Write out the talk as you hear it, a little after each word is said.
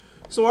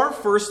So our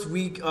first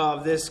week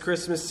of this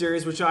Christmas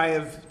series, which I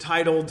have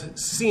titled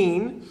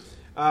Seen,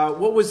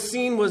 what was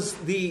seen was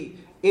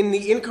in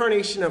the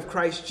incarnation of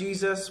Christ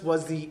Jesus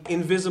was the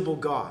invisible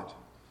God.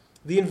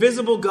 The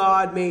invisible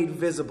God made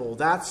visible.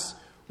 That's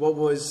what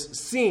was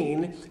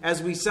seen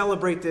as we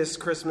celebrate this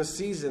Christmas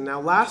season.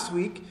 Now last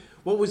week,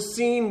 what was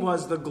seen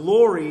was the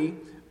glory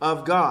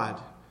of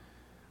God,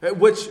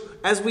 which,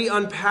 as we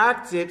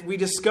unpacked it, we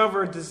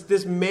discovered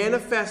this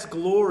manifest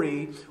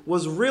glory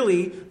was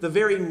really the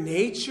very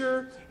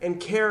nature and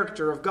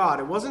character of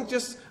God. It wasn't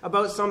just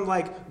about some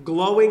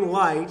glowing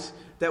light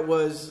that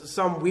was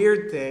some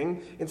weird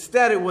thing.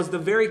 Instead, it was the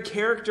very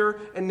character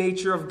and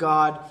nature of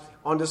God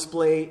on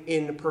display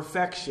in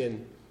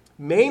perfection,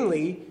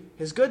 mainly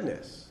His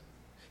goodness.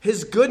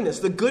 His goodness,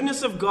 the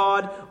goodness of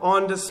God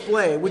on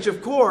display, which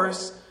of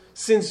course,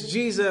 since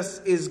Jesus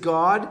is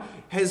God,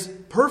 has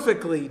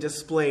perfectly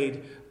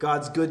displayed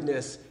God's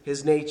goodness,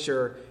 His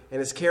nature, and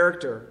His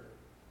character.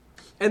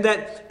 And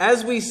that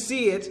as we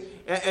see it,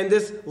 and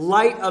this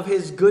light of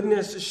His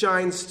goodness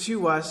shines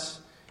to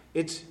us,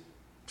 it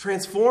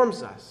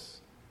transforms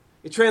us.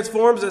 It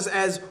transforms us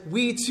as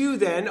we too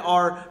then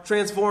are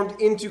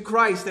transformed into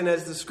Christ. And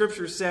as the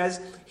Scripture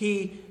says,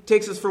 He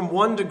takes us from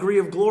one degree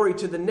of glory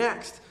to the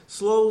next,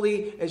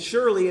 slowly and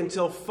surely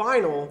until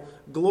final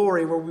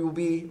glory where we will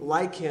be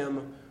like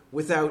Him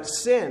without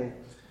sin.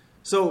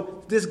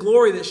 So this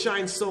glory that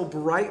shines so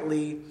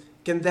brightly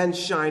can then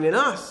shine in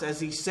us as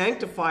He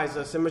sanctifies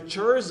us and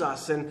matures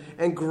us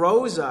and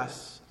grows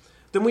us.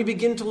 Then we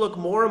begin to look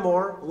more and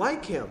more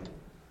like Him.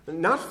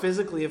 Not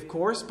physically, of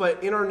course,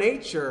 but in our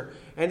nature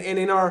and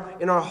in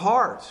our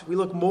heart. We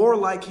look more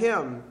like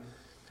Him.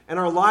 And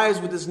our lives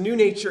with this new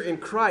nature in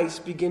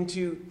Christ begin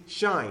to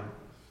shine.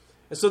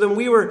 And so then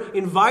we were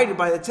invited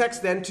by the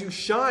text then to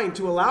shine,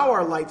 to allow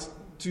our lights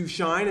to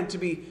shine and to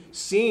be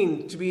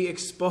seen, to be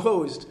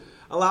exposed.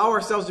 Allow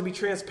ourselves to be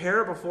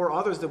transparent before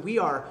others that we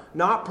are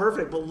not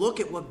perfect, but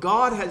look at what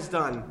God has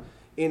done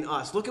in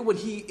us. Look at what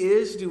He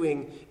is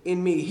doing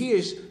in me. He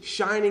is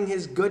shining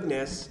His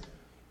goodness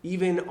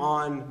even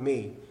on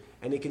me.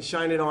 And He can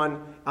shine it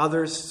on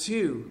others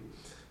too.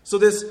 So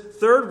this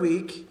third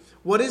week,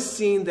 what is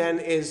seen then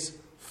is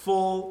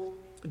full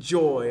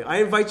joy. I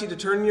invite you to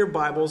turn in your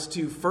Bibles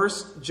to 1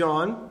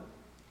 John,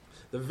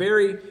 the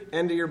very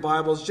end of your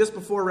Bibles, just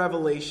before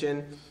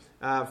Revelation.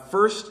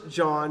 1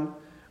 John,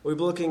 we'll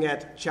be looking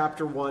at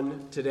chapter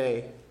 1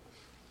 today.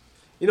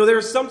 You know,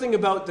 there's something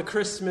about the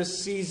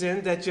Christmas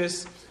season that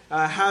just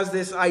has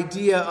this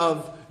idea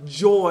of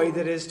joy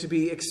that is to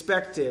be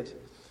expected.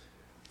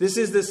 This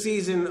is the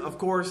season, of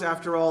course,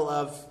 after all,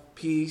 of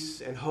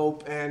peace and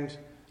hope and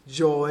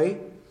joy.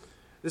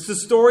 This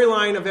is the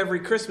storyline of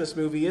every Christmas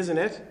movie, isn't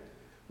it?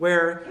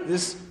 Where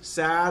this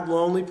sad,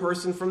 lonely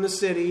person from the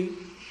city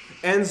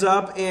ends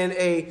up in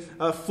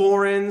a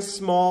foreign,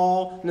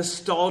 small,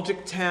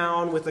 nostalgic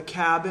town with a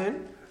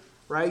cabin,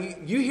 right?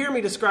 You hear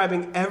me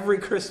describing every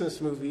Christmas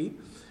movie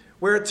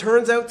where it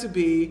turns out to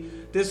be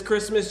this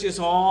Christmas just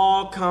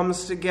all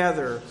comes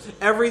together.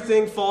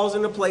 Everything falls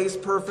into place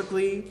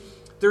perfectly.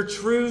 Their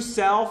true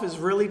self is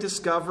really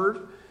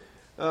discovered.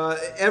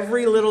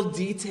 Every little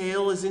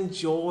detail is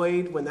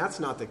enjoyed when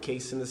that's not the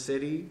case in the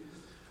city.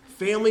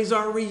 Families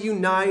are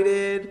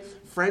reunited.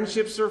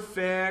 Friendships are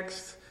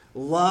fixed.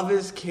 Love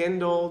is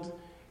kindled.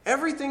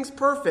 Everything's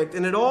perfect.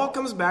 And it all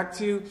comes back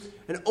to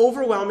an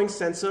overwhelming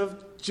sense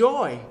of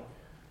joy.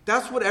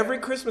 That's what every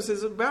Christmas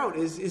is about,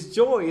 is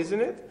joy,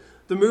 isn't it?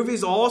 The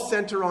movies all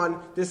center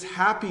on this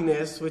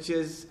happiness, which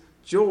is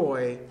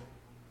joy.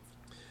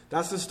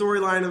 That's the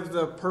storyline of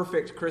the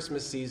perfect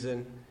Christmas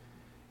season,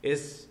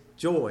 is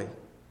joy.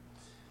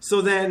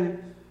 So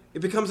then it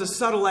becomes a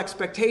subtle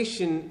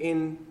expectation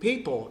in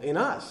people, in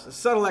us. A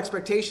subtle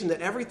expectation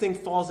that everything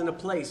falls into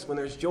place when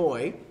there's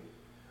joy.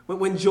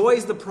 When joy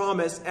is the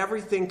promise,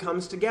 everything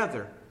comes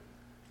together.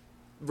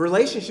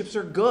 Relationships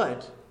are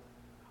good.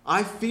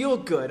 I feel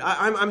good.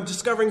 I'm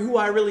discovering who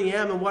I really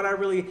am and what I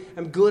really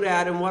am good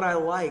at and what I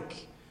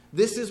like.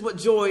 This is what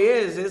joy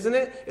is, isn't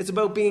it? It's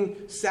about being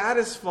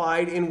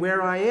satisfied in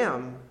where I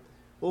am.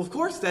 Well, of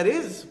course, that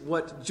is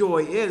what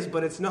joy is,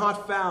 but it's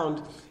not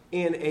found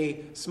in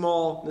a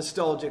small,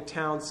 nostalgic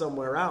town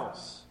somewhere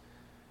else.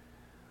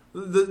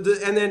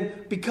 And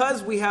then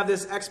because we have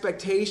this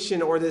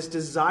expectation or this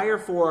desire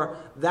for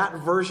that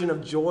version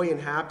of joy and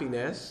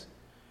happiness,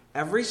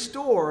 every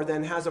store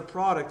then has a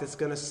product that's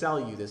going to sell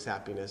you this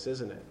happiness,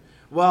 isn't it?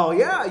 Well,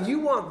 yeah,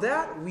 you want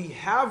that? We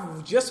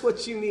have just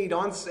what you need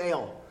on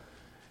sale.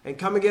 And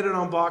come and get it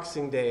on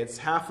Boxing Day. It's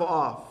half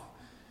off.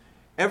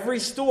 Every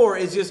store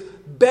is just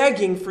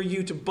begging for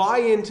you to buy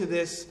into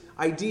this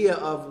idea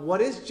of what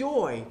is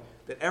joy,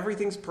 that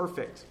everything's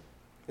perfect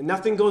and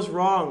nothing goes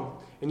wrong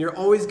and you're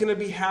always going to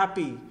be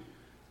happy.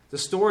 The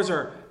stores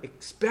are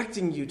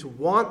expecting you to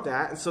want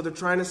that, and so they're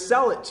trying to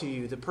sell it to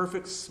you, the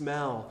perfect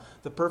smell,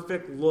 the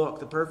perfect look,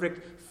 the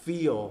perfect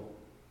feel.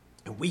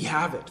 And we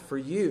have it for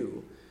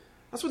you.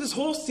 That's what this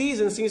whole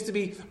season seems to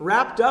be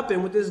wrapped up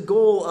in, with this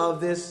goal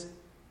of this,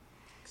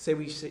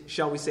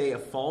 shall we say, a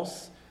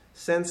false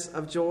sense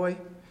of joy.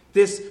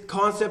 this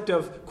concept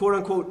of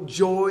quote-unquote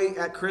joy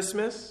at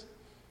Christmas.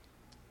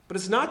 But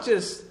it's not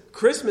just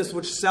Christmas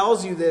which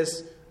sells you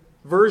this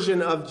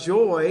version of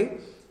joy.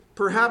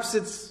 Perhaps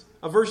it's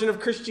a version of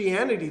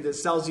Christianity that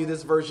sells you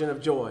this version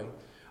of joy.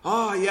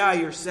 Oh, yeah,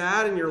 you're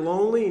sad and you're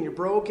lonely and you're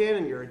broken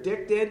and you're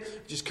addicted.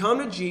 Just come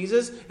to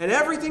Jesus and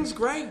everything's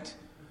great.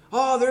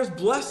 Oh, there's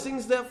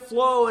blessings that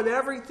flow and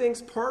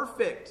everything's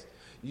perfect.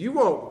 You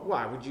won't.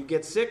 Why would you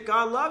get sick?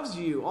 God loves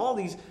you. All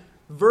these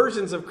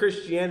versions of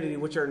Christianity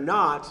which are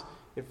not,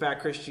 in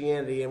fact,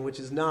 Christianity and which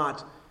is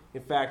not,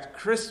 in fact,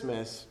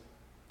 Christmas,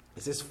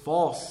 is this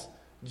false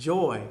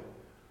joy.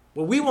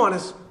 What we want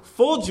is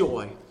full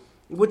joy,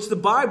 which the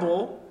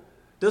Bible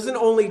doesn't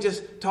only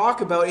just talk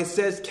about, it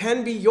says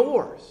can be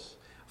yours.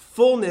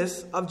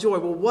 Fullness of joy.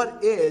 Well,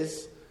 what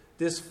is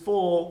this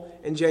full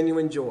and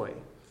genuine joy?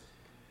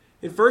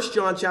 In 1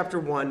 John chapter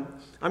 1,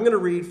 I'm going to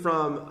read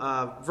from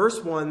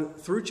verse 1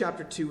 through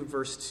chapter 2 and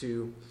verse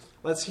 2.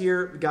 Let's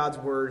hear God's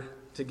word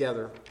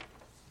together.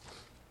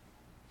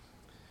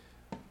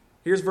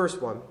 Here's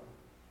verse 1.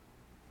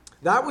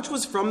 That which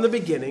was from the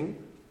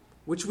beginning,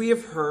 which we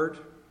have heard,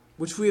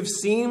 which we have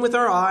seen with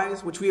our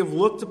eyes, which we have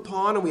looked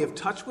upon and we have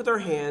touched with our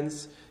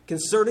hands,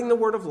 concerning the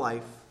word of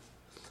life,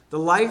 the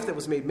life that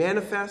was made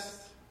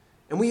manifest,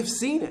 and we have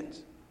seen it,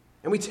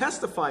 and we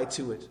testify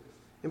to it,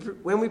 and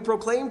when we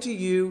proclaim to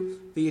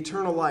you the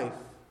eternal life,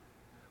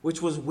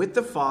 which was with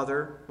the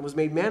Father and was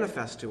made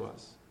manifest to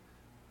us.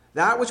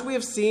 That which we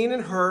have seen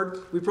and heard,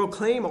 we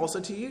proclaim also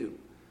to you,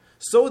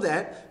 so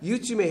that you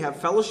too may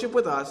have fellowship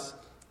with us,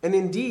 and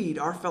indeed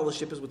our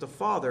fellowship is with the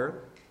Father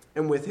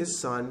and with his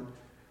Son,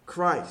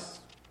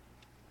 Christ.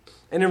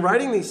 And in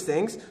writing these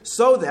things,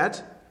 so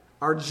that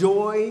our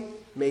joy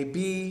may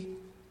be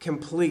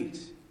complete.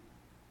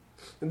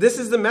 And this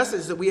is the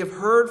message that we have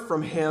heard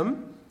from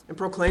him and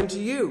proclaimed to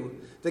you,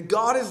 that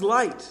God is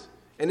light,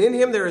 and in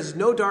him there is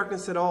no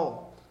darkness at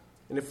all.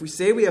 And if we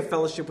say we have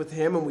fellowship with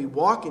him and we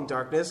walk in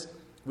darkness,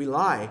 we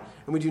lie,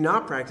 and we do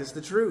not practice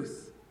the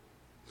truth.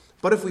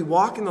 But if we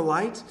walk in the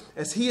light,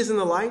 as he is in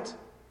the light,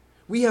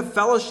 we have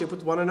fellowship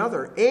with one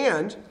another,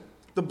 and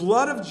the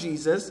blood of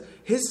Jesus,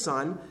 his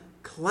Son,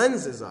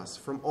 cleanses us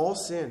from all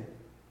sin.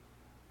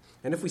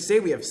 And if we say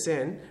we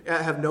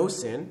have no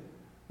sin,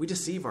 we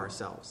deceive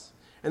ourselves,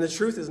 and the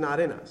truth is not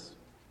in us.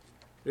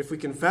 But if we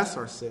confess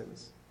our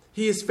sins,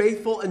 he is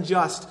faithful and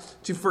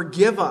just to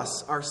forgive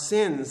us our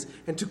sins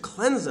and to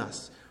cleanse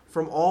us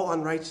from all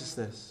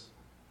unrighteousness.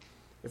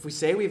 If we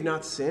say we have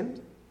not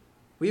sinned,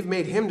 we have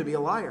made him to be a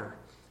liar,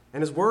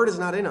 and his word is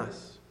not in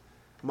us.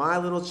 My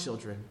little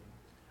children,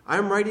 I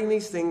am writing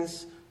these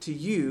things to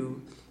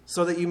you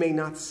so that you may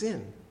not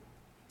sin.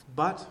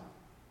 But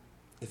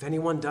if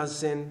anyone does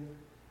sin,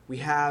 we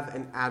have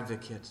an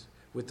advocate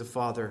with the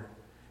Father,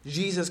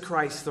 Jesus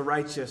Christ the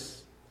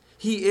righteous.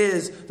 He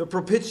is the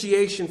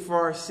propitiation for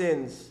our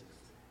sins,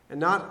 and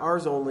not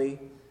ours only,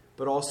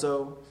 but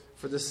also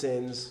for the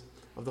sins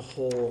of the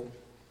whole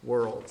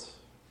world.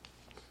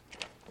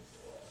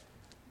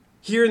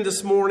 Here in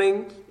this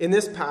morning, in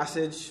this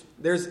passage,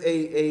 there's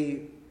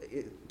a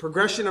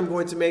progression I'm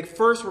going to make.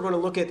 First, we're going to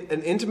look at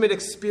an intimate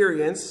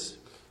experience,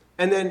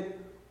 and then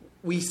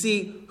we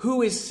see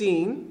who is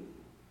seen,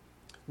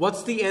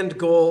 what's the end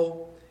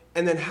goal,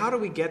 and then how do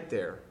we get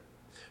there?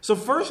 So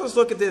first, let's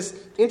look at this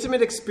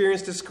intimate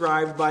experience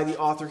described by the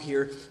author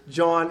here,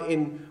 John,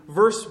 in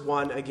verse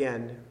 1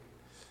 again. It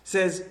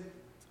says,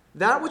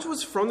 that which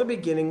was from the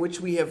beginning, which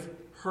we have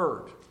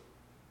heard.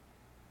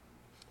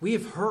 We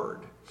have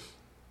heard.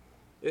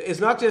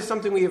 It's not just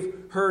something we have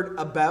heard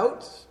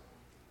about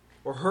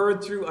or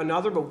heard through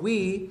another, but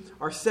we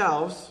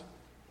ourselves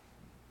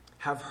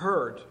have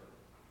heard.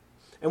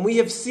 And we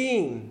have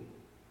seen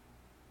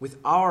with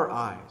our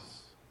eyes.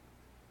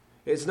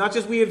 It's not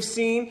just we have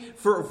seen,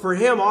 for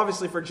him,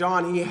 obviously for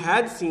John, he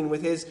had seen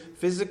with his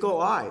physical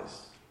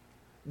eyes.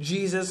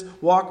 Jesus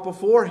walked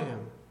before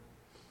him.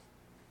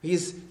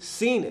 He's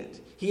seen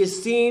it. He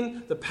has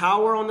seen the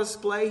power on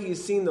display. He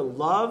has seen the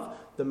love,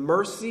 the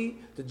mercy,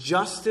 the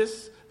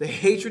justice, the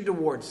hatred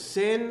towards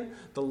sin,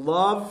 the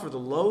love for the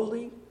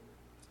lowly.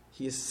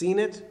 He has seen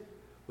it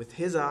with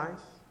his eyes.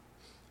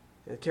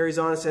 And it carries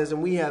on and says,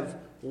 and we have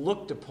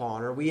looked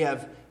upon, or we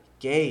have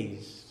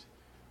gazed.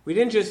 We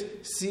didn't just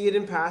see it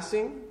in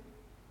passing,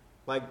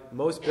 like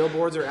most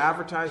billboards or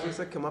advertisements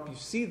that come up, you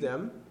see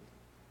them.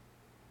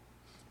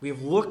 We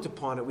have looked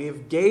upon it. We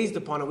have gazed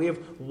upon it. We have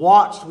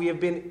watched. We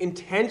have been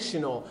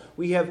intentional.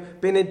 We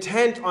have been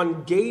intent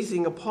on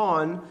gazing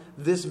upon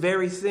this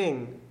very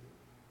thing.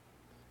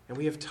 And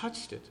we have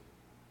touched it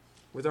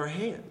with our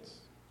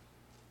hands.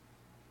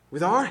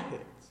 With our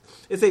hands.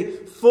 It's a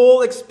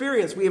full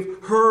experience. We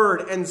have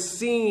heard and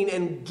seen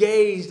and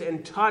gazed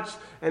and touched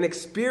and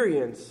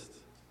experienced.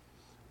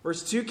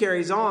 Verse 2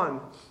 carries on.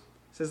 It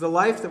says, the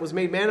life that was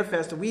made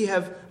manifest, we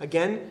have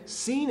again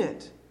seen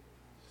it.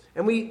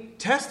 And we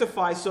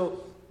testify,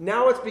 so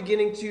now it's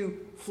beginning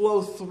to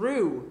flow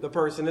through the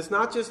person. It's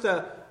not just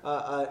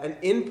an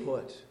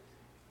input.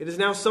 It is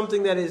now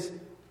something that is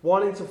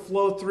wanting to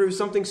flow through,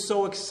 something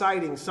so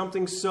exciting,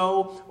 something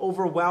so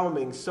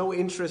overwhelming, so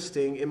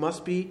interesting. It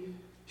must be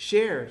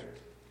shared.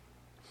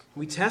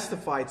 We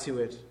testify to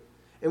it,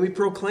 and we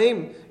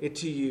proclaim it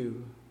to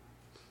you.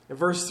 In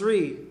verse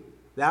 3,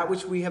 that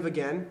which we have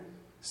again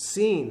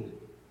seen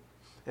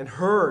and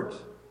heard,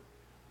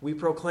 we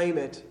proclaim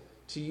it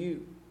to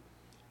you.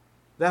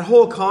 That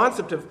whole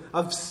concept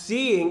of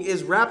seeing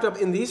is wrapped up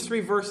in these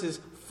 3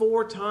 verses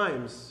 4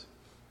 times.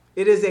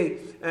 It is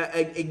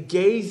a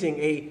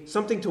gazing,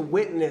 something to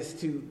witness,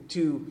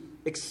 to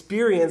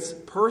experience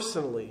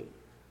personally.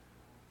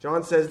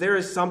 John says there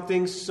is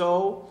something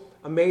so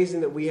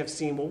amazing that we have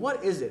seen. Well,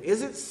 what is it?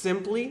 Is it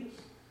simply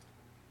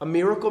a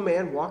miracle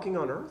man walking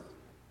on earth?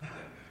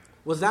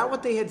 Was that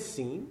what they had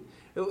seen?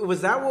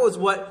 Was that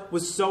what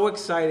was so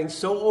exciting,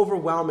 so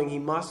overwhelming, he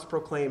must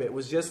proclaim it? It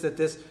was just that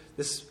this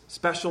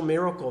special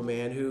miracle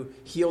man who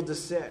healed the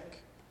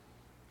sick.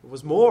 It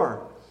was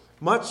more,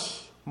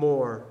 much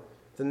more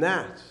than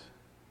that.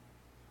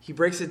 He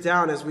breaks it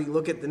down as we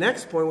look at the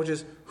next point, which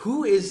is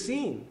who is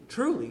seen,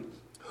 truly.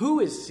 Who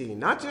is seen?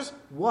 Not just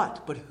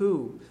what, but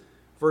who.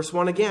 Verse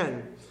 1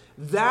 again.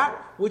 That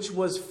which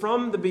was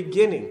from the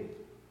beginning.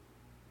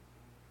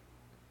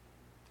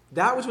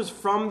 That which was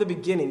from the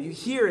beginning. You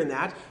hear in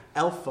that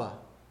Alpha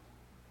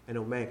and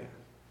Omega.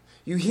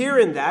 You hear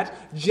in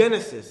that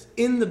Genesis,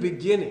 in the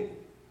beginning.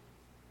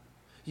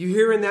 You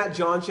hear in that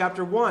John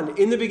chapter 1.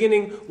 In the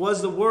beginning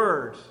was the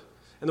Word.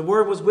 And the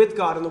Word was with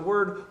God, and the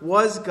Word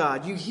was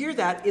God. You hear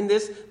that in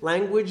this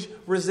language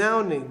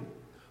resounding.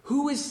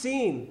 Who is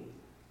seen?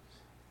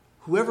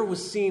 Whoever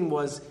was seen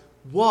was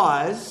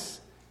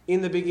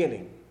in the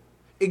beginning.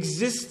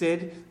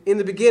 Existed in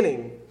the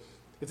beginning.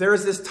 If there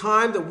is this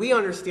time that we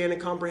understand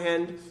and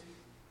comprehend,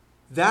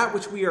 that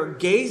which we are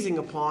gazing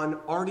upon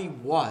already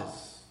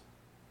was.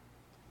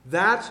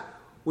 That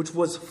which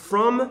was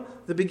from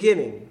the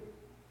beginning,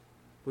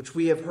 which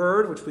we have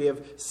heard, which we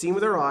have seen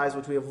with our eyes,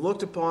 which we have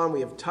looked upon,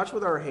 we have touched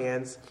with our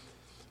hands,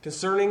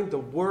 concerning the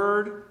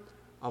word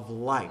of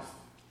life.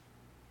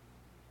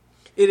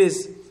 It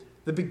is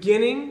the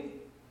beginning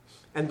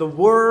and the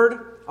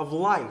word of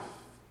life,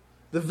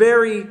 the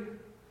very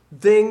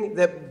thing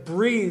that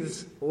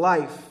breathes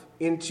life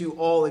into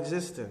all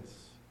existence.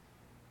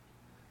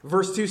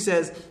 Verse 2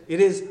 says, it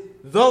is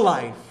the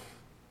life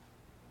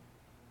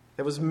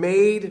that was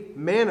made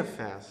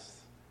manifest.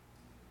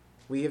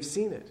 We have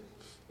seen it.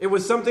 It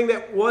was something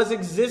that was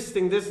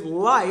existing, this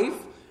life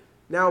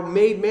now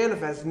made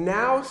manifest,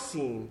 now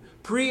seen,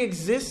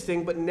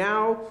 pre-existing, but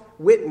now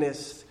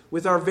witnessed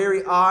with our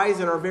very eyes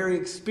and our very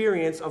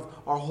experience of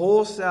our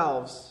whole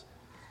selves.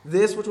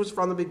 This which was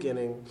from the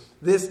beginning,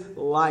 this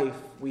life,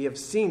 we have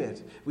seen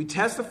it. We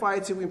testify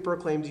to, we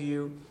proclaim to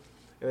you,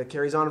 and it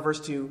carries on in verse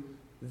 2,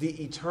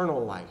 the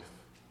eternal life.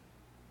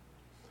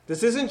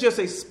 This isn't just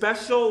a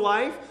special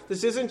life.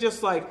 This isn't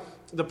just like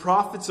the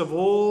prophets of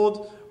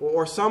old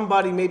or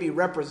somebody maybe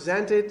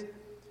represented.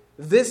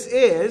 This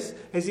is,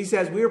 as he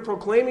says, we are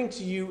proclaiming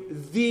to you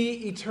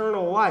the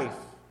eternal life.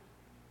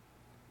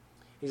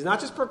 He's not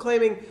just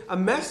proclaiming a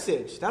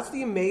message. That's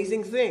the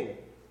amazing thing.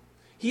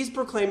 He's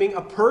proclaiming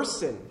a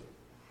person.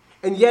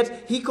 And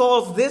yet he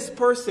calls this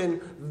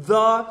person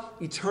the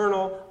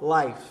eternal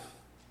life.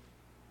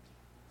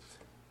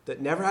 That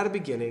never had a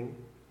beginning,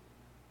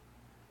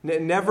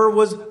 never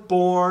was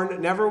born,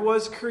 never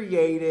was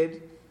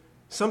created.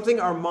 Something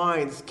our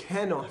minds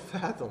cannot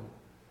fathom.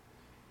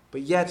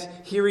 But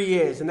yet here he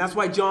is. And that's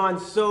why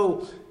John's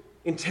so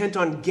intent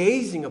on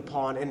gazing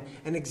upon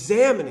and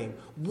examining.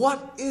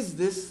 What is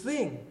this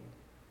thing?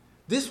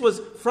 This was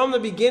from the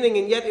beginning,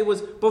 and yet it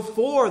was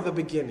before the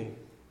beginning.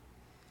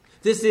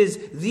 This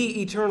is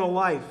the eternal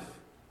life,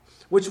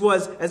 which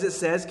was, as it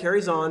says,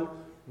 carries on,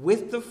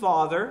 with the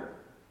Father,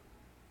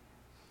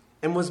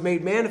 and was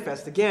made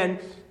manifest. Again,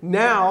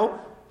 now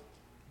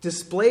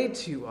displayed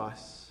to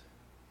us.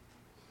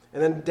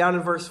 And then down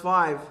in verse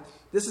 5,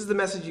 this is the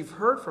message you've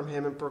heard from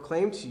him and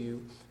proclaimed to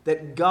you,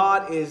 that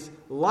God is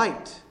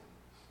light,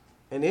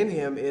 and in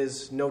him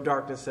is no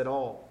darkness at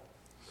all.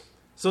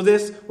 So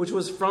this, which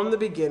was from the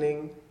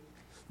beginning,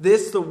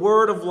 this, the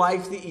word of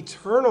life, the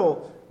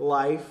eternal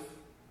life,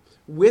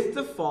 with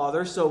the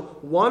Father, so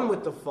one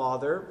with the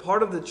Father,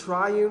 part of the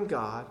triune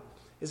God,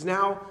 is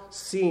now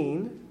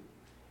seen.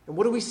 And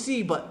what do we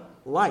see but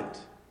light?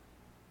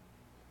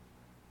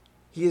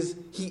 He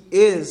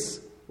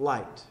is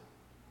light.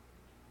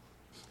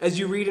 As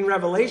you read in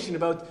Revelation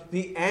about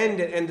the end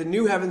and the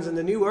new heavens and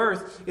the new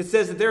earth, it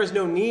says that there is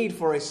no need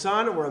for a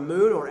sun or a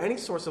moon or any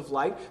source of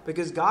light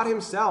because God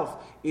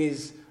himself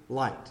is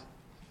light.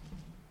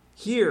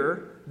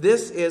 Here,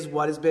 this is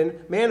what has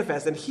been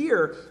manifest. And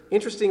here,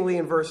 interestingly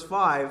in verse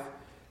 5,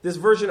 this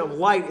version of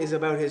light is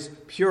about his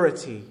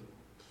purity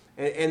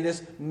and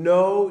this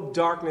no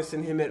darkness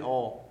in him at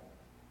all.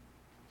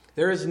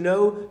 There is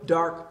no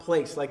dark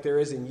place like there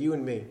is in you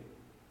and me.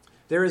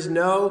 There is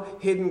no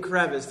hidden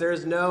crevice. There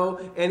is no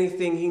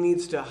anything he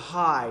needs to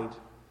hide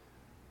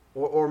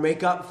or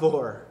make up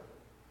for.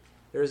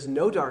 There is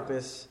no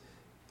darkness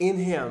in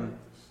him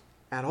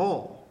at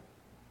all.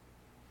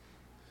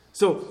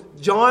 So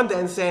John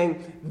then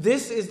saying,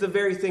 this is the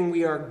very thing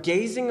we are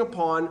gazing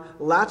upon,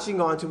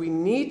 latching onto. We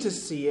need to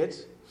see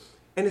it.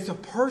 And it's a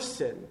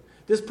person.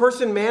 This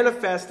person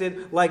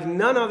manifested like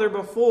none other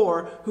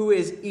before, who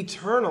is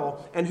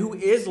eternal and who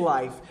is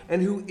life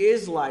and who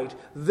is light.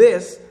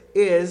 This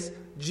is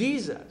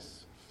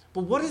Jesus.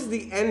 But what is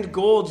the end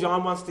goal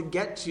John wants to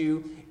get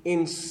to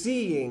in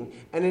seeing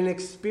and in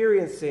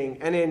experiencing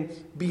and in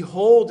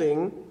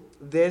beholding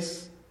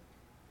this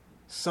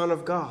Son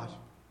of God?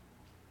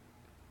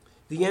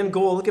 The end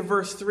goal, look at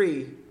verse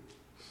 3.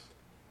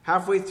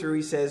 Halfway through,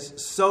 he says,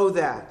 so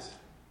that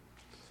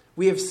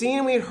we have seen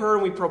and we have heard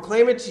and we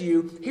proclaim it to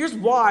you. Here's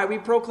why we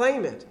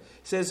proclaim it.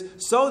 He says,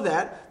 so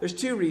that, there's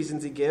two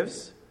reasons he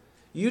gives.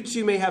 You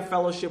too may have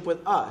fellowship with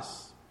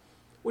us.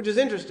 Which is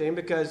interesting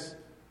because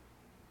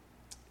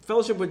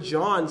fellowship with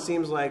John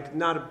seems like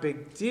not a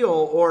big deal,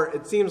 or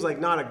it seems like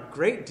not a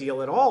great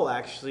deal at all,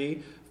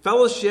 actually.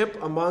 Fellowship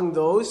among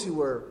those who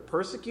were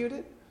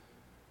persecuted.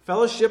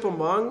 Fellowship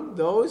among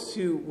those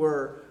who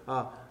were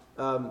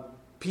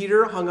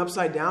Peter hung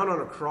upside down on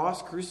a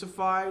cross,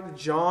 crucified.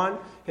 John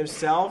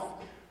himself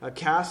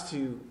cast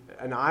to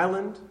an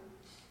island.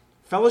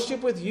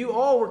 Fellowship with you.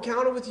 Oh, we're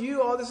counted with you.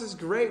 Oh, this is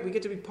great. We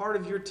get to be part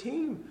of your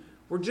team.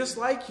 We're just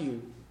like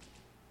you.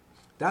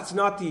 That's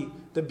not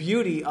the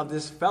beauty of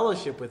this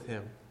fellowship with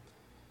him.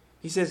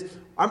 He says,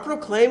 I'm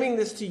proclaiming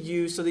this to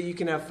you so that you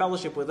can have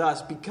fellowship with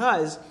us,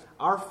 because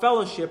our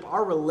fellowship,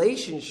 our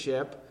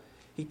relationship,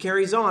 he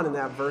carries on in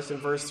that verse, in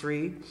verse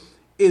 3,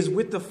 is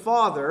with the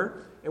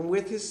Father and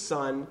with his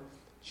Son,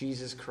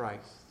 Jesus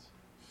Christ.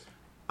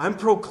 I'm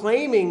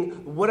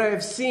proclaiming what I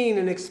have seen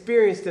and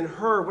experienced and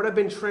heard, what I've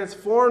been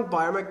transformed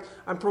by.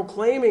 I'm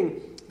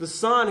proclaiming the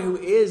Son who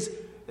is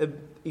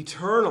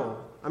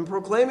eternal. I'm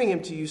proclaiming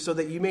him to you so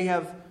that you may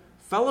have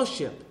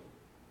fellowship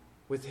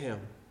with him,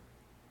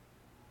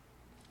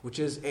 which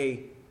is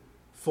a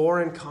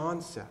foreign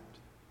concept.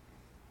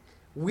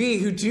 We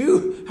who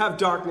do have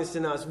darkness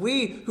in us,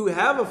 we who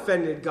have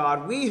offended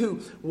God, we who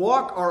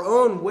walk our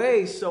own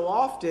way so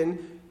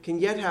often, can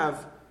yet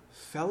have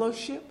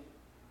fellowship,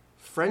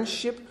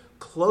 friendship,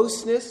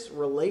 closeness,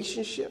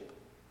 relationship.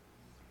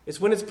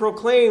 It's when it's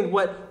proclaimed,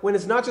 when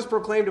it's not just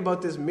proclaimed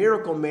about this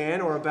miracle man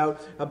or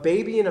about a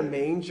baby in a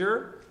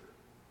manger,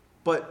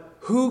 but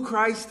who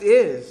Christ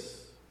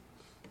is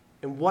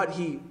and what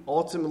he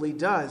ultimately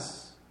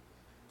does.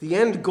 The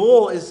end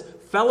goal is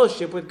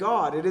fellowship with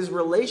God. It is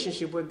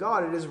relationship with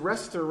God. It is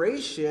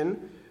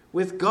restoration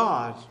with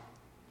God.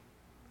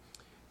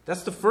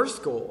 That's the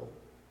first goal.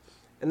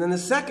 And then the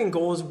second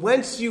goal is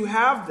once you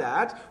have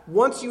that,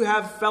 once you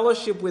have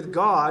fellowship with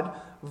God,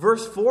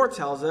 verse 4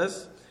 tells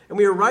us, and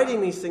we are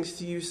writing these things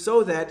to you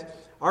so that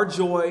our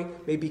joy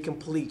may be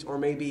complete or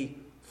may be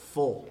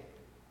full.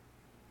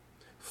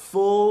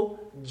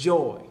 Full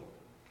joy.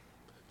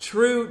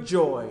 True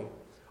joy.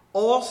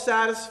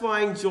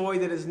 All-satisfying joy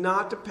that is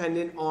not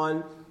dependent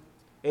on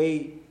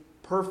a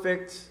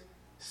perfect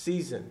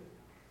season.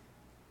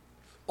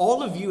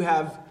 All of you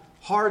have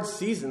hard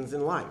seasons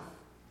in life.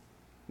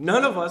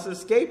 None of us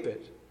escape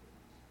it.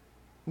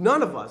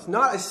 None of us,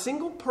 not a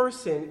single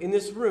person in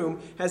this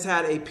room has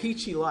had a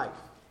peachy life.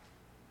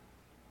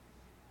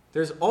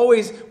 There's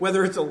always,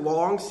 whether it's a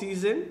long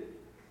season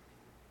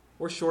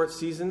or short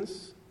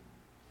seasons,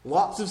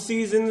 lots of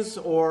seasons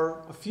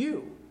or a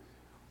few.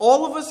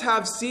 All of us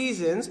have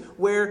seasons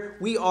where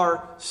we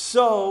are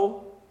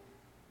so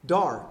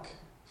dark,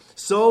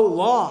 so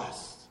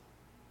lost,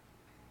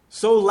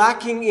 so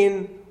lacking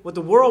in what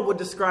the world would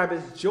describe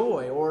as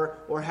joy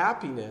or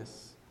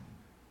happiness.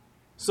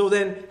 So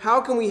then,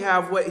 how can we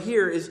have what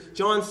here is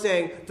John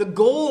saying, the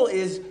goal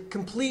is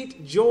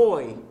complete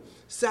joy,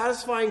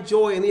 satisfying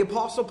joy. And the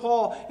Apostle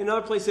Paul in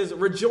other places says,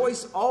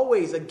 rejoice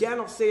always.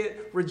 Again, I'll say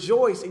it,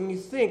 rejoice. And you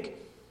think,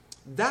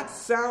 that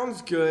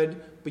sounds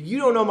good, but you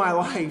don't know my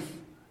life.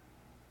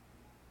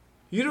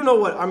 You don't know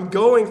what I'm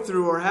going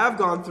through or have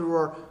gone through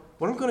or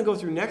what I'm going to go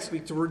through next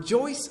week. To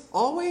rejoice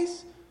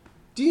always?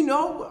 Do you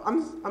know what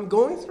I'm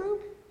going through?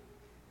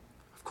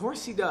 Of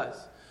course he does.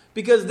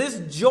 Because this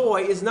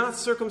joy is not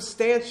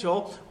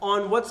circumstantial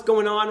on what's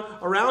going on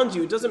around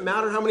you. It doesn't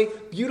matter how many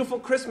beautiful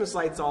Christmas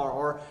lights are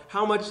or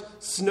how much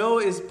snow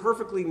is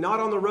perfectly not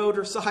on the road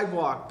or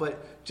sidewalk,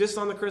 but just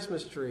on the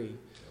Christmas tree.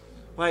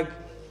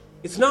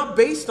 It's not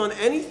based on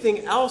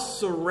anything else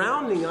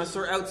surrounding us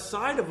or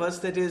outside of us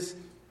that is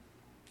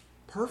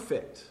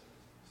perfect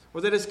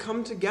or that has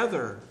come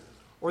together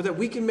or that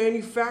we can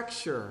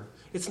manufacture.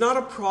 It's not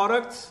a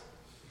product.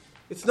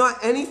 It's not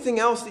anything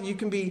else that you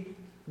can be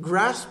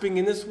grasping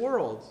in this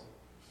world.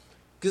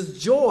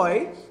 Because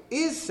joy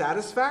is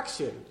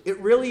satisfaction. It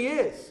really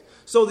is.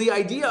 So the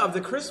idea of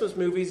the Christmas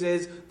movies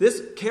is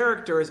this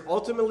character is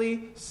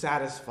ultimately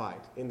satisfied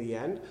in the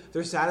end.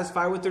 They're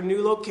satisfied with their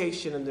new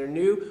location and their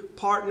new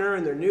partner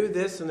and their new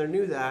this and their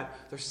new that.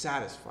 They're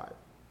satisfied.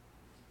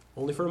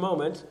 Only for a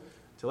moment,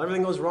 till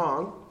everything goes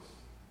wrong.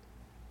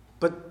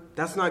 But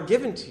that's not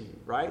given to you,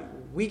 right?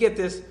 We get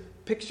this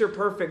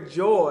picture-perfect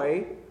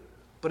joy,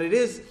 but it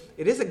is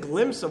a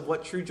glimpse of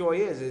what true joy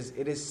is.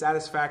 It is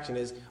satisfaction.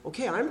 Is,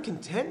 okay, I'm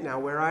content now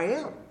where I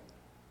am.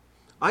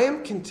 I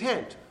am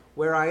content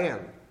where I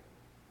am.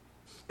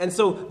 And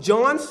so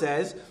John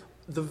says,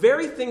 the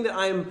very thing that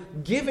I'm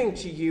giving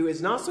to you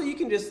is not so you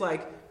can just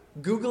like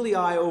googly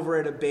eye over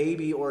at a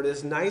baby or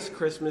this nice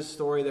Christmas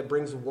story that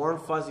brings warm,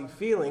 fuzzy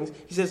feelings.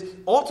 He says,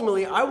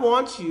 ultimately, I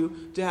want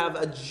you to have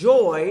a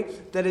joy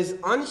that is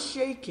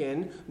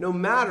unshaken no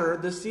matter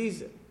the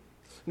season.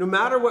 No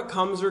matter what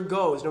comes or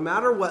goes, no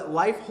matter what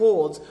life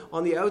holds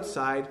on the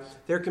outside,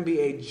 there can be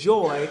a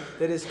joy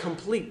that is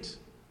complete,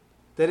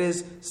 that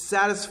is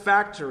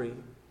satisfactory.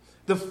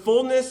 The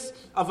fullness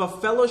of a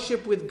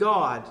fellowship with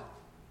God.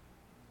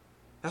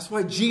 That's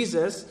why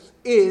Jesus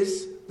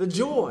is the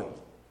joy.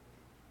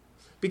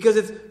 Because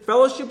it's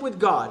fellowship with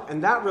God,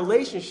 and that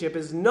relationship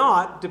is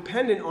not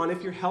dependent on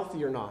if you're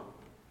healthy or not.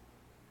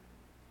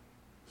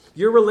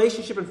 Your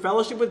relationship and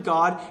fellowship with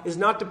God is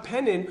not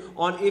dependent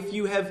on if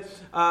you have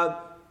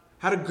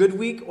had a good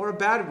week or a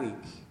bad week.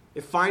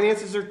 If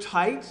finances are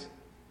tight,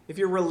 if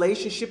your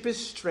relationship is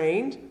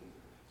strained,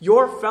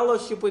 your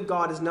fellowship with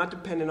God is not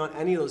dependent on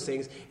any of those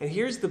things. And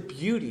here's the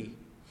beauty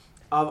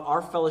of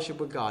our fellowship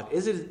with God.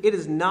 It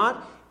is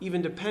not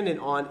even dependent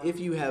on if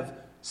you have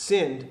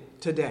sinned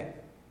today.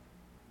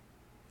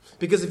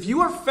 Because if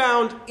you are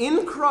found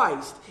in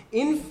Christ,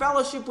 in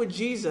fellowship with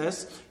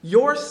Jesus,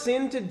 your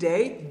sin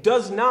today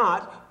does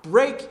not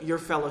break your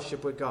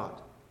fellowship with God.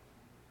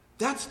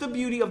 That's the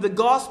beauty of the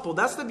gospel.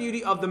 That's the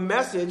beauty of the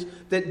message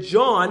that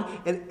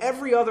John and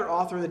every other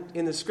author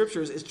in the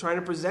scriptures is trying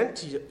to present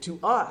to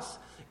us.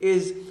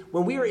 Is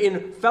when we are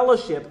in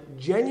fellowship,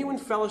 genuine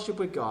fellowship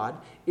with God,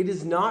 it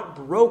is not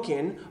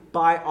broken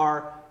by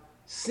our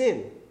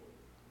sin.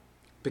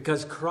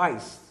 Because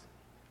Christ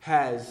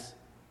has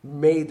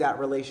made that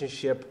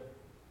relationship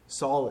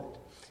solid.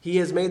 He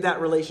has made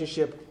that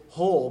relationship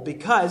whole.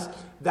 Because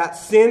that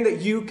sin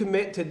that you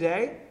commit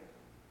today,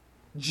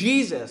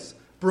 Jesus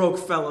broke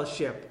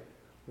fellowship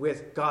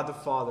with God the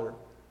Father.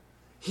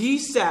 He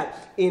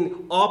sat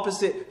in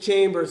opposite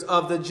chambers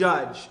of the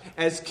judge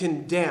as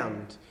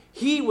condemned.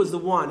 He was the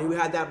one who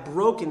had that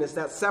brokenness,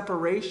 that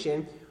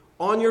separation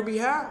on your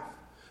behalf.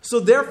 So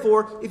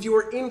therefore, if you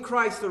are in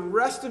Christ the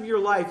rest of your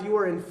life, you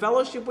are in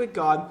fellowship with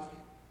God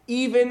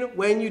even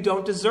when you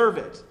don't deserve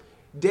it,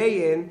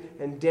 day in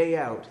and day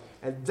out.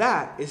 And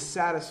that is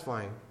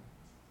satisfying.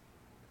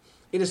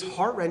 It is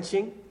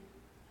heart-wrenching.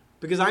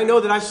 Because I know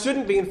that I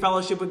shouldn't be in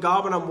fellowship with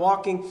God when I'm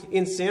walking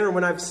in sin or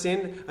when I've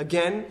sinned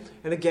again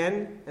and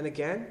again and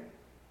again.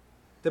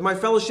 That my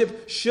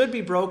fellowship should be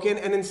broken,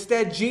 and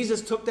instead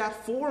Jesus took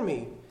that for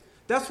me.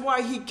 That's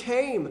why he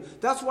came.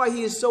 That's why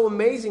he is so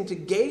amazing to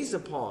gaze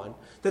upon.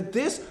 That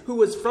this who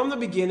was from the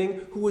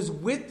beginning, who was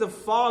with the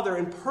Father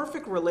in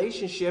perfect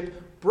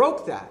relationship,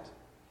 broke that.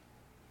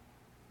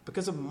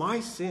 Because of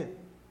my sin.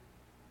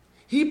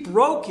 He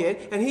broke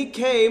it, and he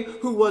came,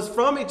 who was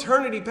from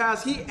eternity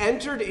past. He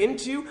entered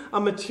into a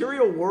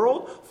material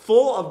world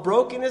full of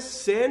brokenness,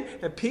 sin,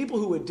 and people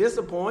who would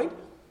disappoint,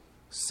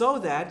 so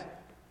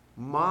that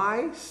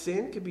my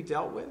sin could be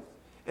dealt with,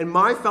 and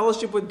my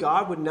fellowship with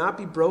God would not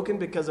be broken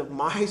because of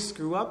my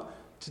screw-up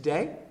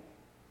today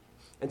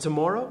and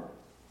tomorrow.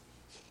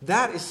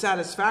 That is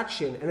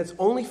satisfaction, and it's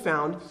only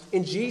found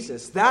in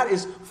Jesus. That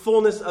is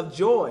fullness of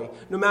joy,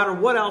 no matter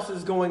what else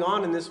is going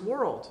on in this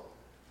world.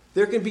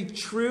 There can be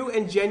true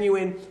and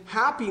genuine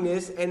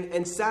happiness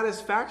and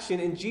satisfaction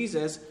in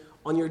Jesus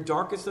on your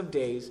darkest of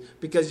days,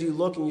 because you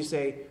look and you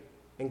say,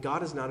 and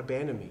God has not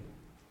abandoned me.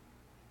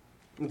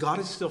 And God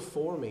is still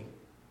for me.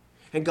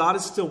 And God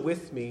is still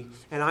with me.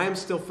 And I am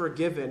still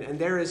forgiven. And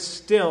there is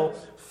still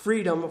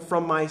freedom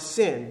from my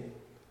sin.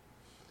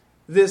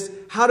 This,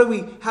 how do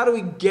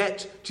we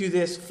get to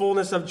this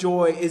fullness of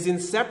joy is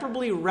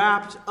inseparably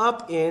wrapped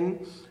up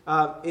in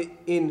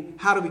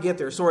how do we get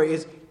there?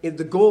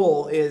 The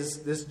goal is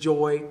this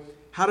joy.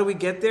 How do we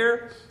get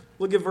there?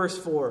 Look at verse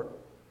 4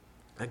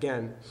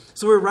 again.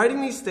 So we're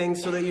writing these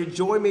things so that your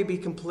joy may be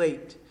complete.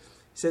 It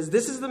says,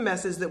 this is the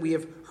message that we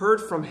have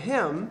heard from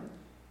him.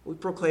 We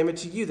proclaim it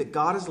to you, that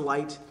God is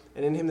light,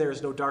 and in him there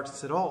is no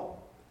darkness at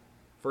all.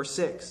 Verse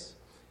 6.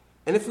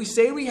 And if we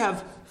say we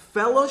have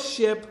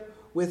fellowship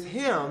with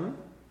him,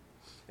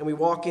 and we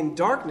walk in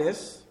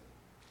darkness,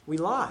 we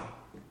lie.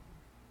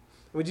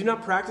 And we do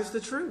not practice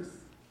the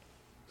truth.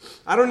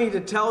 I don't need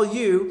to tell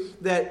you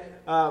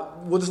that,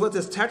 we'll just let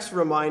this text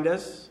remind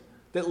us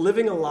that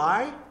living a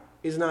lie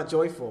is not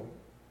joyful.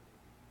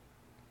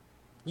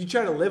 You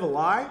try to live a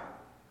lie,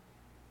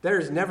 there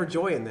is never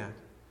joy in that.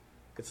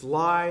 It's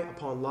lie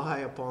upon lie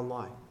upon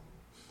lie.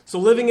 So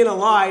living in a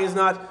lie is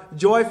not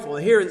joyful.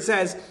 Here it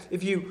says,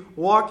 if you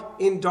walk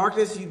in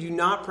darkness, you do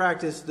not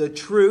practice the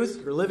truth.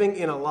 You're living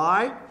in a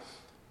lie.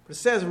 But it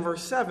says in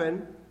verse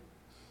 7,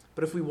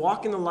 but if we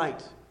walk in the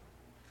light.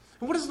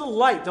 And what is the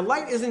light? The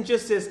light isn't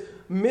just this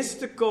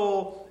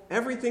mystical,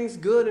 everything's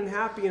good and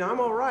happy and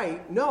I'm all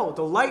right. No,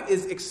 the light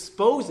is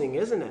exposing,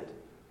 isn't it?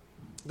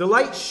 The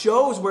light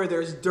shows where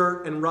there's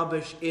dirt and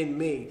rubbish in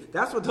me.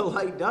 That's what the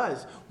light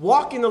does.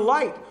 Walk in the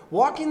light.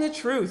 Walk in the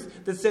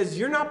truth that says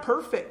you're not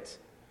perfect.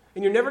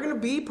 And you're never going to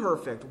be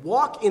perfect.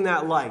 Walk in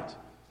that light.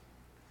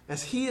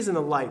 As he is in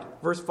the light.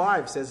 Verse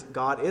 5 says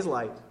God is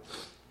light.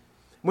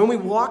 When we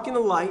walk in the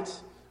light,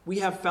 we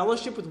have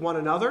fellowship with one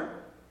another.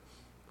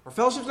 Our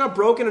fellowship's not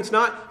broken. It's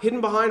not hidden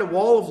behind a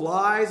wall of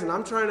lies, and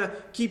I'm trying to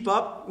keep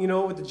up,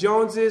 with the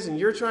Joneses, and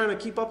you're trying to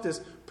keep up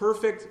this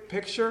perfect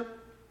picture.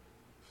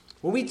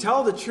 When we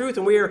tell the truth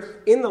and we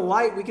are in the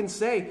light, we can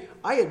say,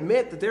 I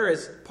admit that there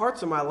is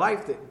parts of my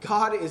life that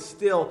God is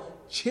still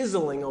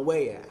chiseling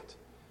away at.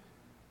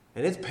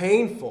 And it's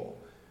painful.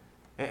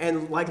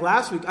 And like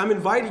last week, I'm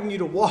inviting you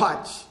to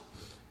watch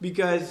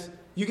because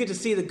you get to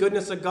see the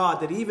goodness of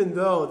God, that even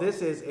though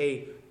this is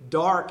a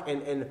dark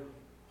and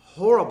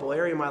horrible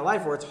area of my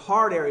life, or it's a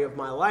hard area of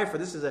my life, or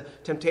this is a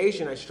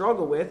temptation I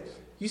struggle with,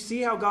 you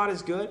see how God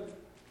is good?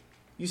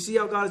 You see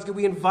how God is good?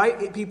 We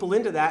invite people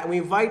into that, and we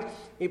invite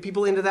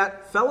people into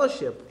that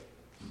fellowship.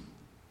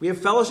 We have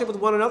fellowship with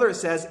one another, it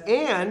says,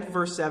 and,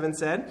 verse 7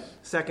 said,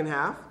 second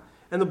half,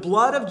 and the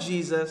blood of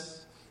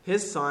Jesus,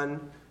 his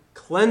Son,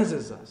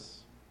 cleanses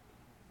us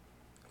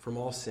from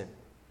all sin.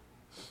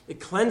 It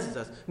cleanses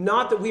us.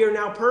 Not that we are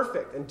now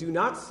perfect and do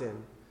not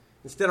sin.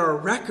 Instead, our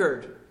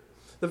record,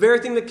 the very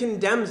thing that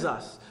condemns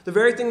us, the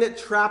very thing that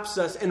traps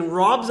us and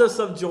robs us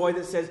of joy,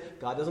 that says,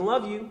 God doesn't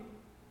love you.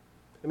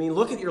 I mean,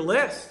 look at your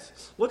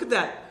list. Look at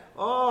that.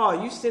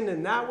 Oh, you sinned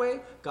in that way?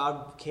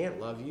 God can't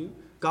love you.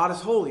 God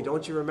is holy,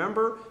 don't you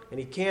remember? And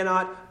he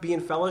cannot be in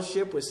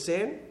fellowship with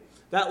sin.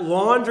 That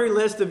laundry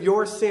list of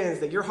your sins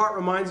that your heart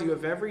reminds you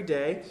of every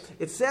day,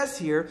 it says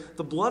here,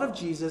 the blood of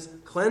Jesus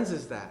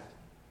cleanses that.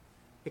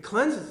 It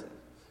cleanses it.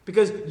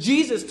 Because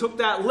Jesus took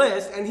that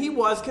list and he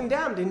was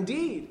condemned.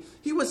 Indeed,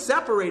 he was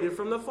separated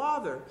from the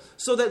Father.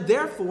 So that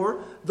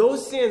therefore,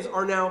 those sins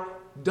are now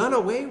done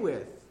away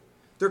with.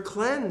 They're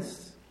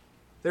cleansed.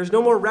 There's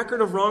no more record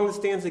of wrong that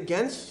stands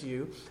against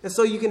you. And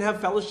so you can have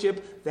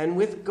fellowship then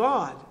with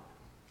God.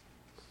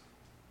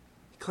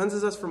 He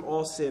cleanses us from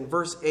all sin.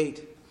 Verse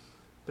 8.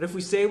 But if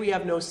we say we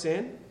have no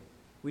sin,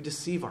 we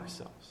deceive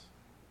ourselves.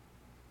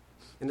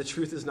 And the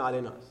truth is not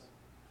in us.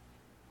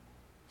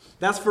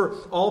 That's for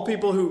all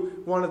people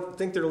who want to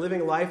think they're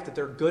living life, that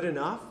they're good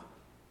enough.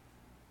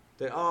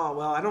 That,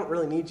 I don't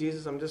really need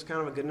Jesus. I'm just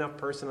kind of a good enough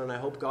person, and I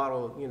hope God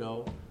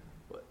will,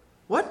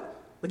 What?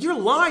 Like, you're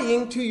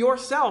lying to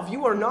yourself.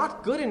 You are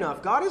not good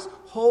enough. God is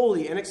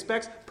holy and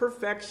expects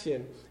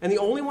perfection. And the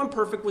only one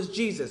perfect was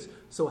Jesus.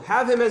 So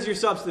have him as your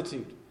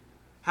substitute.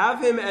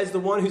 Have him as the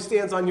one who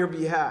stands on your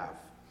behalf.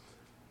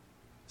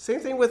 Same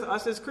thing with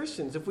us as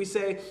Christians. If we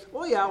say,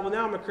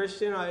 now I'm a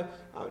Christian, I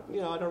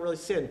don't really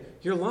sin.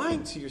 You're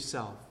lying to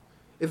yourself.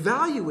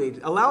 Evaluate.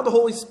 Allow the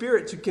Holy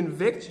Spirit to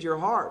convict your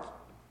heart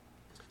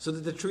so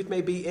that the truth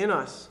may be in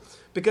us.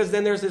 Because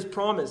then there's this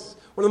promise.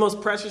 One of the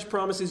most precious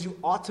promises you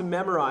ought to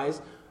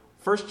memorize,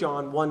 1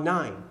 John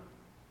 1:9.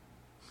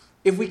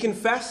 If we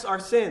confess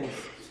our sins,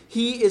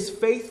 he is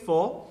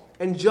faithful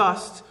and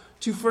just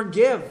to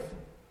forgive.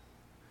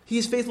 He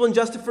is faithful and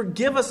just to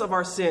forgive us of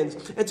our sins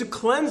and to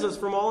cleanse us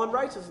from all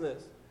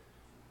unrighteousness.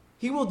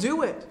 He will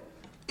do it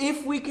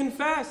if we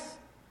confess.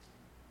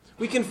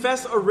 We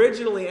confess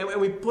originally and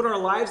we put our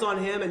lives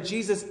on him, and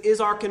Jesus is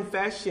our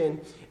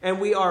confession, and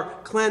we are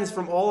cleansed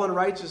from all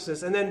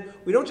unrighteousness. And then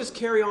we don't just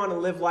carry on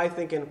and live life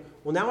thinking,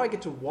 now I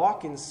get to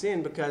walk in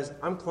sin because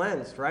I'm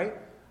cleansed, right?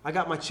 I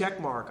got my check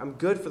mark. I'm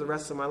good for the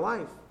rest of my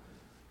life.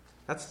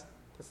 That's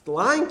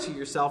lying to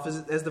yourself,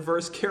 as the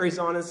verse carries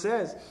on and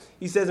says.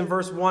 He says in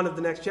verse 1 of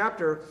the next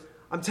chapter,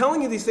 I'm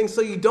telling you these things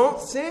so you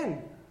don't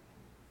sin.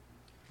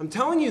 I'm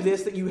telling you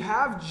this, that you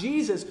have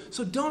Jesus,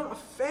 so don't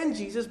offend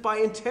Jesus by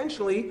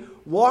intentionally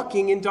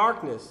walking in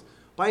darkness,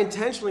 by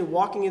intentionally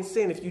walking in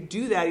sin. If you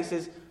do that, he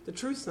says, the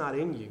truth's not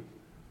in you.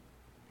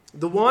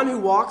 The one who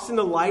walks in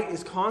the light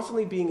is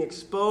constantly being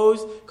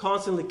exposed,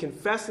 constantly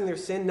confessing their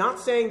sin, not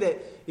saying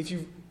that if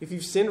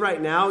you've sinned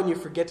right now and you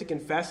forget to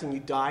confess and you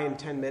die in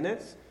 10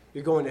 minutes,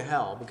 you're going to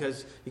hell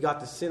because you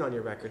got the sin on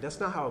your record. That's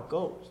not how it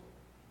goes.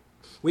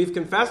 We've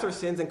confessed our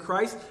sins, and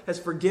Christ has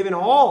forgiven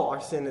all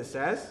our sin, it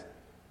says.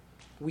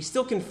 We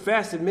still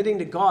confess, admitting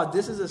to God,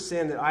 this is a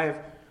sin that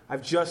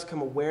I've just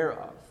come aware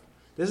of.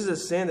 This is a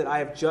sin that I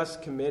have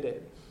just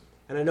committed.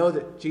 And I know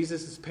that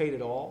Jesus has paid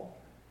it all,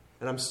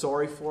 and I'm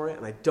sorry for it,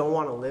 and I don't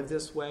want to live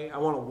this way. I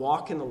want to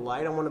walk in the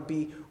light. I want to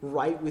be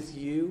right with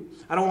you.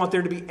 I don't want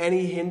there to be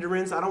any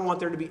hindrance. I don't want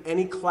there to be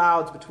any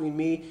clouds between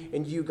me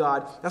and you,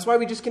 God. That's why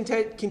we just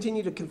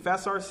continue to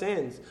confess our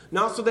sins,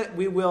 not so that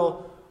we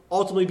will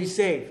ultimately be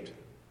saved.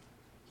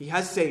 He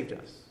has saved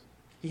us.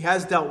 He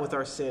has dealt with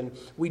our sin.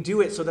 We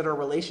do it so that our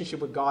relationship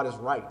with God is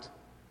right.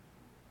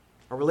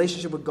 Our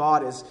relationship with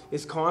God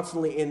is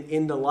constantly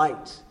in the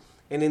light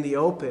and in the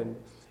open.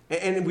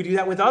 And we do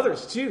that with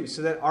others too,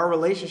 so that our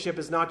relationship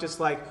is not just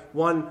like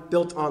one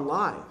built on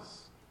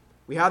lies.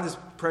 We have this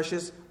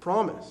precious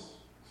promise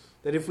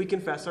that if we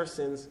confess our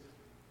sins,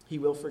 he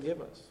will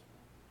forgive us.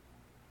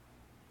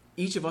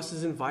 Each of us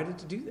is invited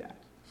to do that.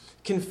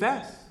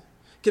 Confess.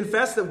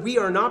 Confess that we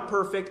are not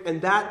perfect,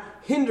 and that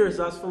hinders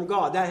us from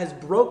God. That has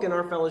broken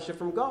our fellowship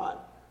from God.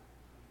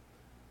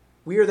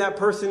 We are that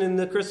person in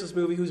the Christmas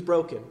movie who's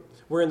broken.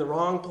 We're in the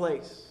wrong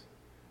place.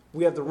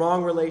 We have the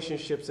wrong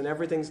relationships, and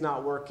everything's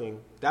not working.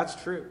 That's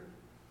true.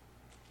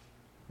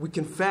 We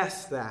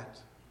confess that.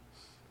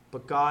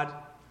 But God,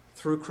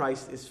 through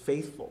Christ, is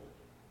faithful.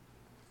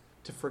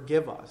 to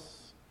forgive us.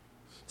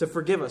 To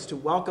forgive us, to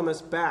welcome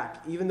us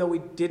back, even though we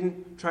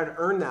didn't try to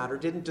earn that or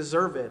didn't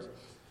deserve it,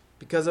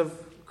 because of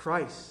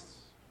Christ.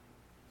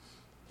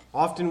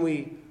 Often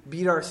we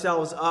beat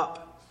ourselves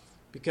up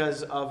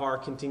because of our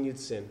continued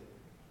sin.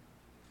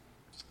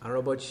 I don't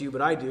know about you,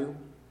 but I do.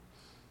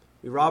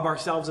 We rob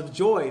ourselves of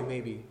joy,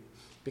 maybe,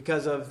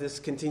 because of this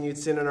continued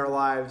sin in our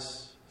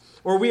lives.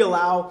 Or we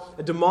allow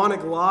a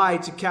demonic lie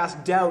to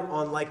cast doubt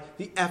on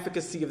the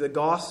efficacy of the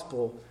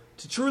gospel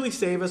to truly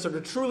save us or to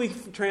truly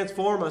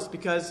transform us,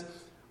 because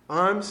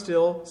I'm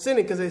still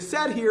sinning. Because it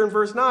said here in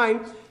verse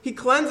 9, he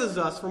cleanses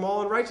us from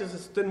all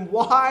unrighteousness. Then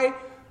why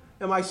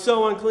am I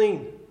so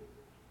unclean?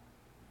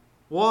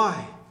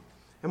 Why?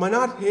 Am I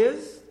not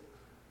his?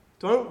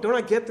 Don't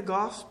I get the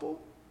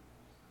gospel?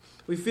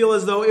 We feel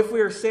as though if we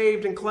are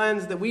saved and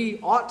cleansed that we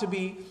ought to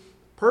be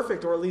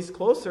perfect, or at least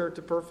closer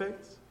to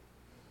perfect.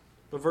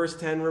 But verse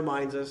 10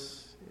 reminds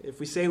us, if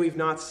we say we've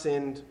not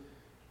sinned,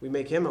 we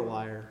make him a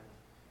liar,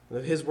 and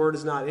that his word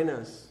is not in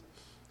us.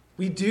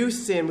 We do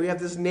sin. We have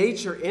this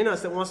nature in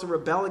us that wants to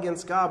rebel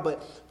against God.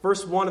 But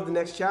verse 1 of the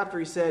next chapter,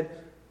 he said,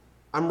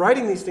 I'm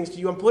writing these things to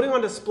you. I'm putting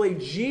on display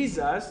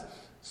Jesus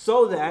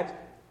so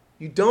that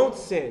you don't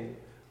sin.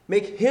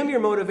 Make him your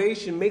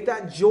motivation. Make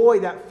that joy,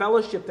 that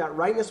fellowship, that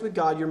rightness with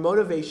God your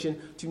motivation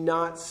to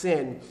not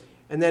sin.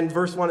 And then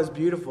verse 1 is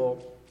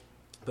beautiful.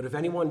 But if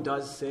anyone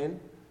does sin,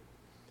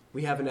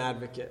 we have an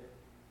advocate.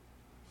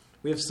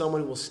 We have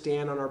someone who will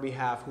stand on our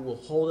behalf, who will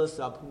hold us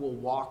up, who will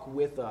walk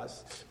with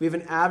us. We have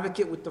an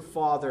advocate with the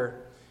Father.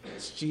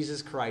 It's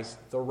Jesus Christ,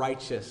 the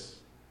righteous.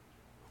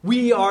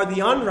 We are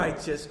the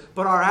unrighteous,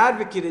 but our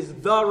advocate is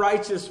the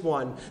righteous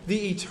one,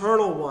 the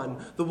eternal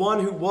one, the one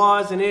who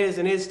was and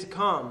is to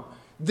come.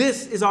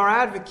 This is our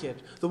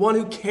advocate, the one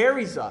who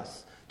carries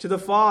us to the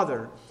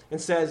Father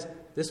and says,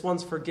 this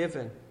one's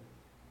forgiven.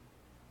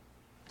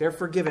 They're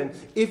forgiven.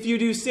 If you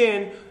do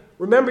sin,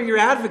 remember your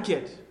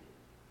advocate.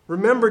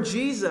 Remember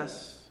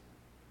Jesus.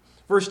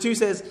 Verse 2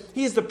 says,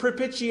 he is the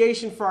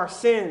propitiation for our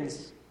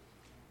sins.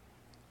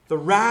 The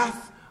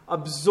wrath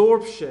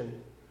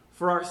absorption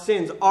for our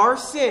sins. Our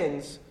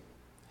sins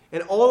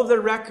and all of their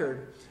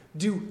record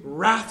do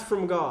wrath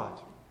from God.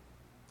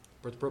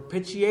 But the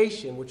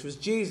propitiation, which was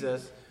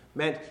Jesus,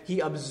 meant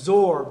he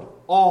absorbed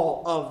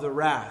all of the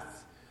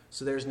wrath.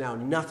 So there's now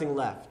nothing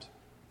left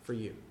for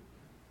you.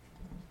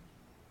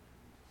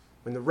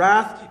 When the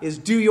wrath is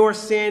due your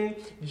sin,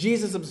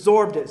 Jesus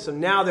absorbed it. So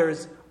now there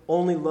is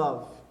only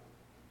love,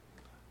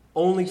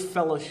 only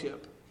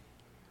fellowship,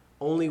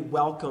 only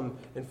welcome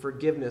and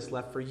forgiveness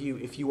left for you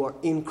if you are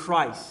in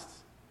Christ.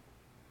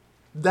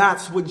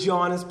 That's what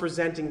John is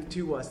presenting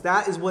to us.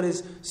 That is what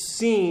is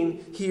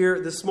seen here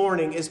this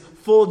morning, is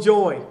full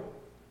joy.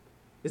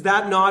 Is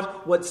that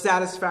not what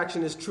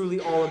satisfaction is truly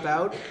all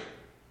about?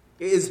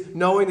 It is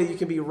knowing that you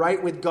can be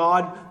right with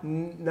God,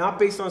 not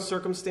based on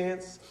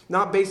circumstance,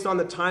 not based on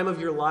the time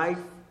of your life,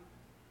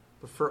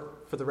 but for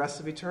the rest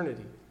of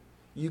eternity.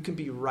 You can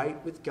be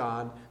right with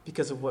God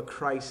because of what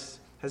Christ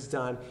has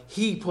done.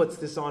 He puts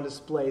this on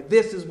display.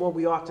 This is what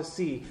we ought to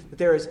see, that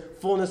there is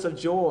fullness of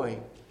joy.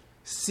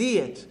 See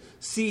it.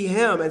 See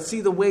him, and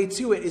see the way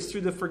to it is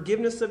through the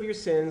forgiveness of your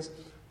sins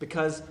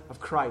because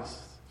of Christ.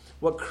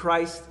 What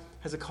Christ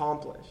has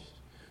accomplished.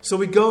 So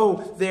we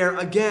go there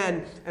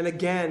again and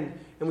again,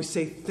 and we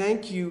say,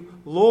 thank you,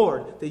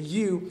 Lord, that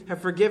you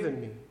have forgiven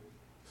me.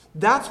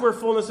 That's where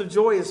fullness of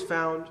joy is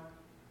found.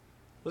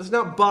 Let us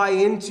not buy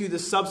into the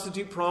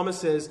substitute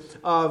promises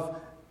of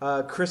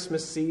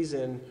Christmas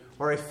season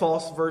or a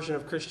false version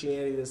of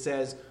Christianity that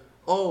says,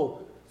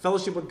 oh,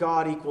 fellowship with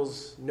God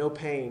equals no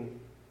pain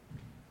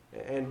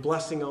and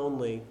blessing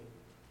only,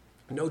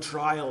 no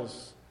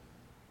trials.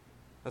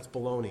 That's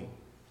baloney.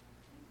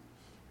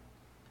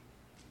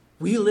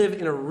 We live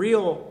in a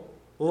real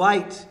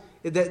light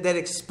that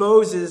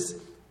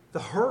exposes the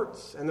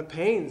hurts and the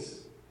pains.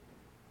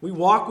 We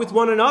walk with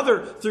one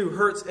another through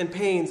hurts and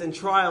pains and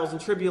trials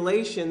and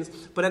tribulations,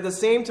 but at the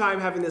same time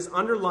having this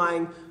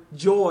underlying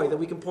joy that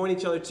we can point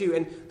each other to.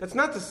 And that's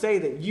not to say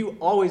that you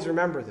always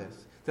remember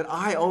this, that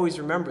I always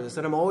remember this,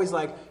 that I'm always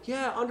like,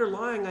 yeah,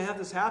 underlying I have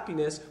this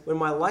happiness when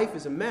my life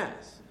is a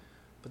mess.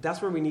 But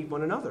that's where we need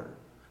one another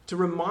to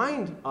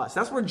remind us.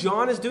 That's where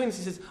John is doing this.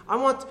 He says, I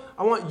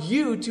want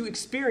you to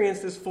experience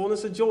this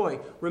fullness of joy.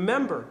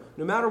 Remember,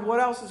 no matter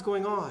what else is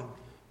going on,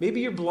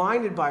 maybe you're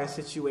blinded by a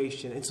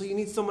situation, and so you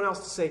need someone else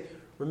to say,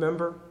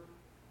 remember,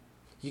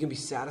 you can be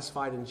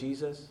satisfied in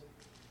Jesus.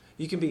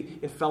 You can be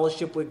in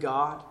fellowship with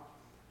God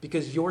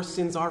because your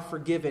sins are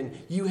forgiven.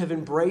 You have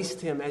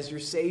embraced him as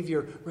your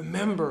Savior.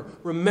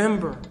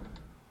 Remember.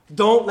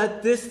 Don't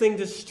let this thing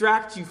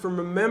distract you from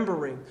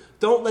remembering.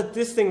 Don't let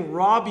this thing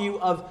rob you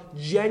of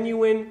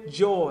genuine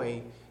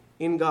joy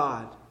in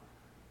God.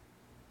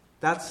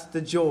 That's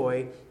the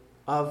joy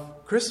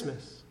of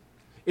Christmas.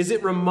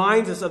 It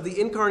reminds us of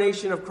the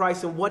incarnation of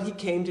Christ and what he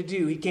came to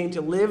do. He came to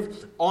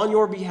live on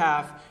your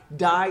behalf,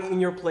 die in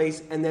your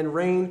place, and then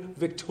reign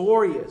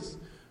victorious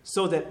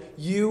so that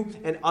you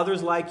and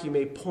others like you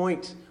may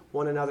point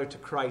one another to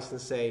Christ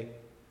and say,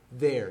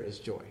 there is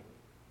joy.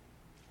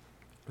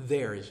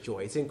 There is joy.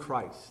 It's in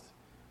Christ.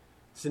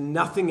 It's in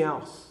nothing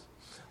else.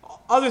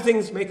 Other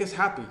things make us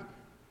happy,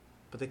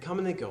 but they come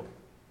and they go.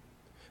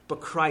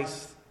 But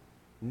Christ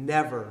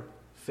never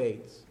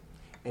fades,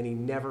 and he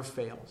never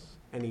fails,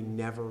 and he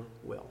never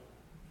will.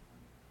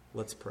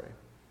 Let's pray.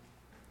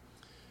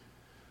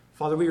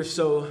 Father, we are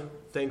so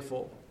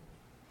thankful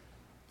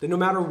that no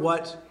matter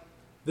what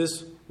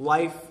this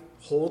life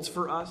holds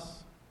for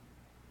us,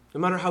 no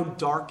matter how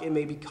dark it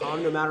may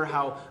become, no matter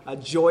how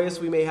joyous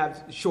we may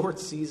have short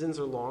seasons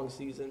or long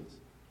seasons,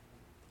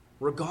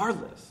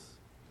 regardless,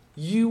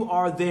 you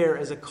are there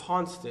as a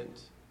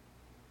constant.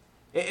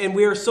 And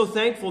we are so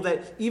thankful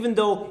that even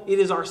though it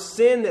is our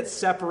sin that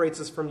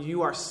separates us from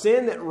you, our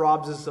sin that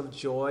robs us of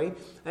joy,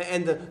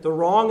 and the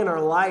wrong in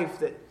our life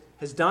that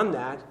has done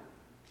that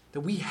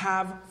we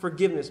have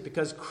forgiveness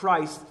because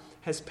Christ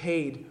has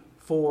paid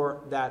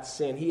for that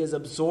sin. He has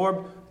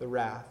absorbed the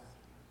wrath.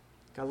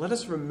 God, let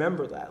us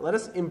remember that. Let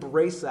us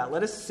embrace that.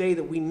 Let us say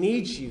that we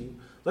need you.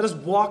 Let us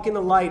walk in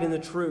the light and the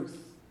truth.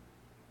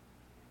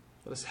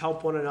 Let us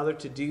help one another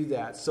to do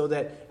that so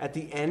that at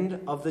the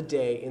end of the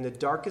day, in the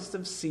darkest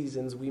of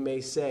seasons, we may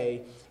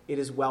say, it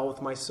is well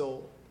with my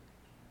soul.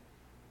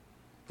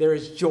 There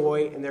is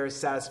joy and there is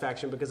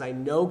satisfaction because I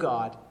know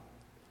God.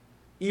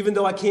 Even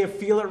though I can't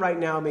feel it right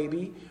now,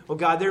 maybe. Oh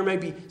God, there may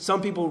be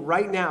some people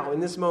right now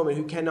in this moment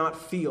who cannot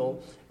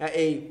feel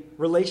a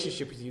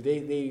relationship with you.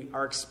 They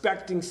are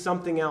expecting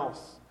something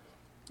else.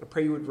 I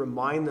pray you would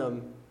remind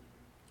them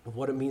of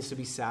what it means to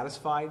be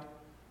satisfied,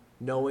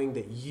 knowing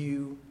that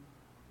you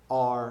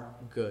are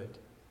good,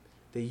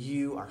 that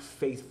you are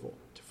faithful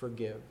to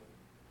forgive,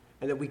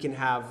 and that we can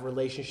have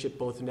relationship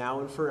both now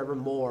and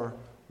forevermore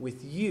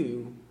with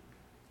you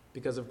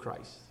because of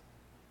Christ.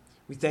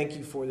 We thank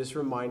you for this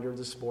reminder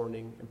this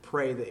morning and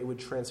pray that it would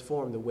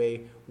transform the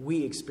way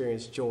we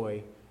experience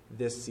joy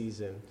this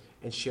season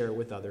and share it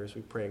with others.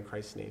 We pray in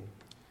Christ's name.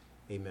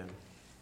 Amen.